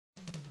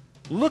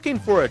Looking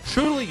for a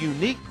truly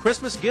unique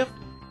Christmas gift?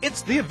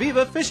 It's the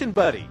Aviva Fishin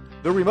Buddy,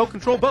 the remote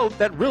control boat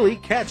that really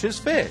catches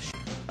fish.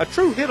 A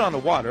true hit on the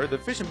water, the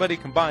Fishin Buddy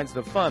combines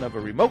the fun of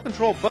a remote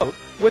control boat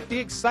with the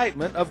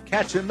excitement of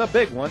catching the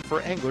big one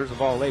for anglers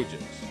of all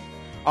ages.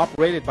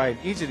 Operated by an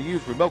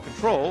easy-to-use remote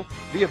control,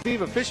 the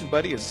Aviva Fishin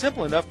Buddy is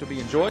simple enough to be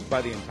enjoyed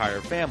by the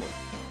entire family.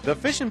 The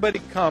Fishin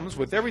Buddy comes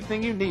with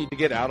everything you need to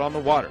get out on the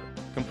water,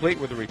 complete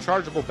with a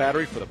rechargeable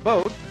battery for the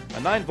boat, a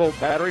 9-volt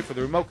battery for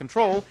the remote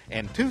control,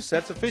 and 2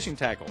 sets of fishing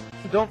tackle.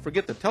 Don't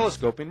forget the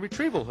telescoping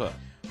retrieval hook.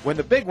 When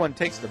the big one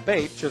takes the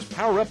bait, just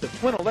power up the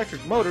twin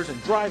electric motors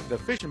and drive the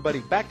Fishin Buddy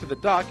back to the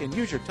dock and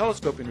use your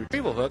telescoping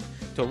retrieval hook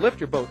to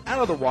lift your boat out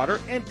of the water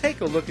and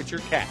take a look at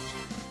your catch.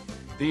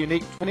 The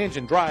unique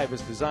twin-engine drive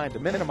is designed to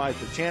minimize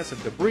the chance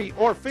of debris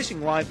or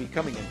fishing line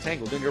becoming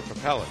entangled in your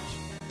propellers.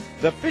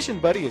 The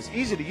Fishin Buddy is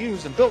easy to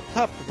use and built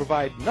tough to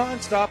provide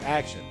non-stop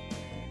action.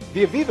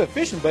 The Aviva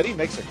Fishin Buddy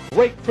makes a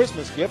great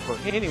Christmas gift for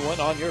anyone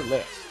on your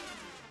list.